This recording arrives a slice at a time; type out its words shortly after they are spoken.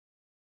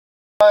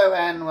Hello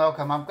and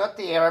welcome. I've got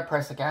the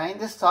AeroPress again.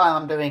 This time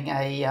I'm doing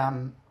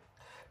a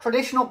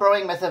traditional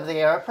brewing method of the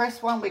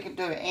AeroPress, one we can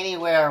do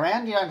anywhere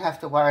around. You don't have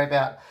to worry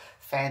about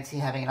fancy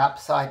having it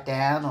upside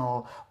down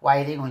or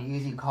waiting or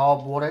using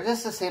cold water.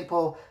 Just a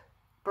simple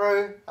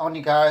brew, on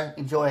you go,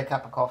 enjoy a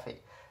cup of coffee.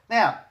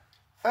 Now,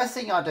 first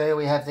thing I do,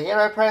 we have the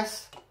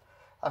AeroPress.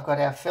 I've got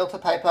our filter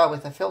paper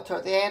with a filter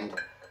at the end,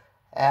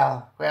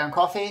 our ground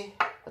coffee,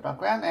 but not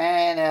ground,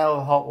 and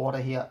our hot water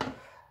here.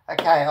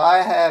 Okay,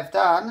 I have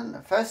done,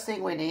 the first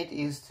thing we need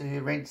is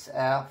to rinse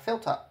our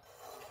filter.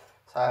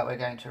 So we're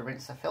going to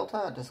rinse the filter.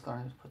 I'm just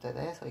going to put that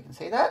there so you can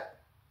see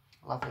that.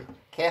 Lovely.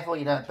 Careful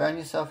you don't burn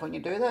yourself when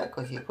you do that,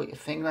 because you put your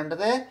finger under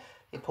there,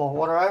 you pour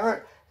water over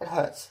it, it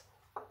hurts.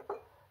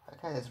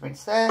 Okay, there's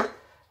rinse there.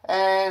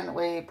 And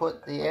we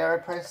put the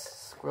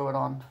AeroPress, screw it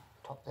on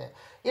top there.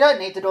 You don't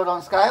need to do it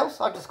on scales.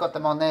 I've just got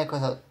them on there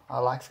because I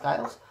like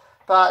scales.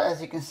 But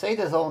as you can see,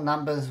 there's all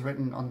numbers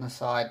written on the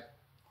side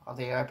of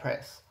the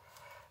AeroPress.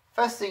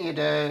 First thing you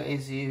do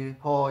is you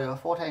pour your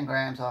 14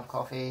 grams of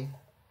coffee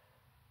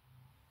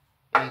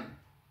in.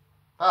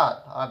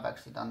 But I've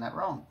actually done that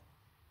wrong.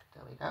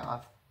 There we go.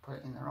 I've put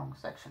it in the wrong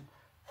section.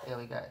 There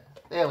we go.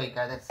 There we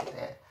go. That's it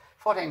there.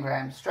 14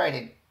 grams straight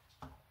in.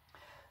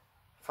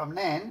 From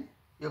then,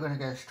 you're going to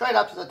go straight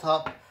up to the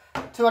top.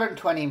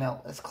 220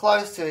 ml. It's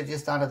close to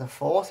just under the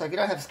 4. So if you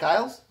don't have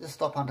scales, just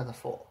stop under the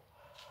 4.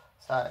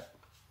 So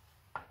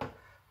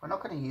we're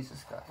not going to use the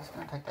scale. Just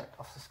going to take that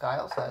off the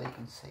scale so you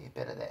can see it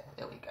better there.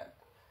 There we go.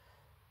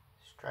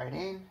 Straight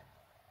in.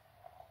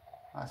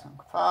 Nice and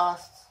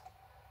fast.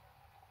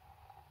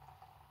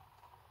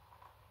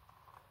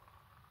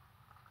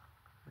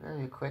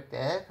 Very quick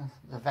there.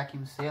 There's a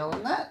vacuum seal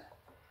in that,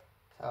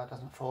 so it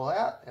doesn't fall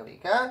out. There we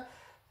go.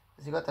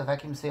 As you've got the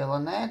vacuum seal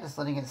on there, just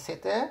letting it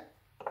sit there.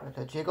 With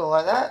a jiggle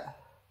like that.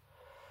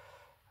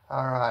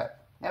 Alright.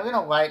 Now we're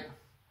going to wait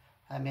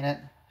a minute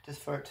just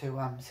for it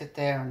to sit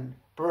there and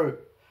brew.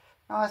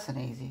 Nice and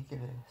easy. Give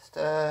it a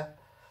stir.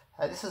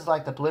 This is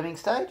like the blooming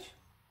stage.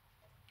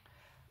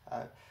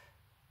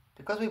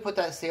 Because we put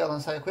that seal on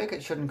so quick,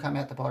 it shouldn't come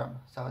out the bottom.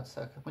 So it's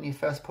when you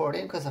first pour it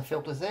in, because the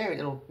filter's there,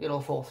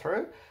 it'll fall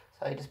through.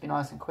 So you just be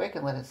nice and quick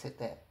and let it sit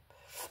there.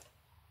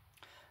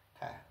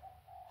 Okay.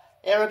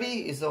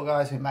 Aerobie is the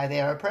guys who made the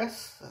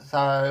AeroPress.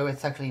 So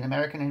it's actually an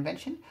American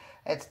invention.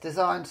 It's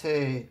designed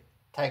to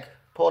take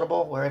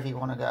portable wherever you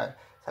want to go.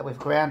 So we've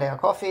ground our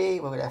coffee,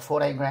 we've got our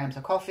 14 grams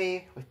of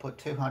coffee, we've put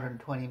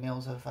 220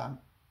 mils of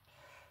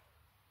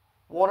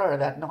water at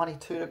about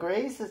 92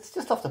 degrees. It's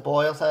just off the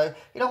boil, so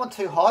you don't want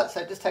too hot,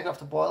 so just take it off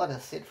the boil, let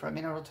it sit for a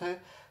minute or two,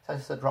 so it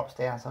just drops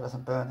down so it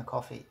doesn't burn the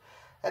coffee.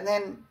 And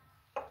then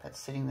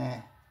that's sitting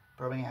there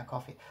brewing our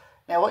coffee.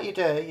 Now what you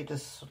do, you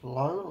just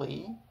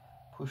slowly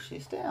push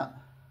this down.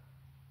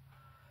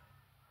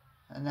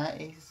 And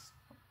that is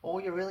all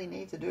you really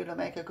need to do to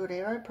make a good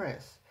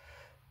AeroPress.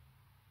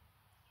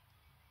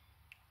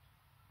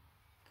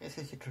 This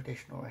is your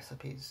traditional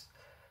recipes.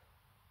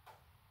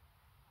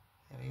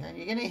 There we go. And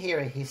you're going to hear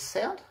a hiss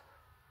sound.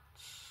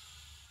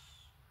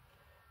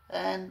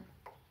 And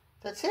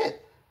that's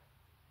it.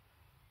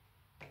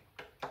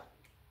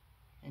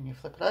 And you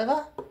flip it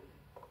over.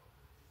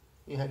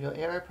 You have your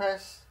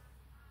AeroPress.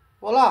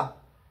 Voila!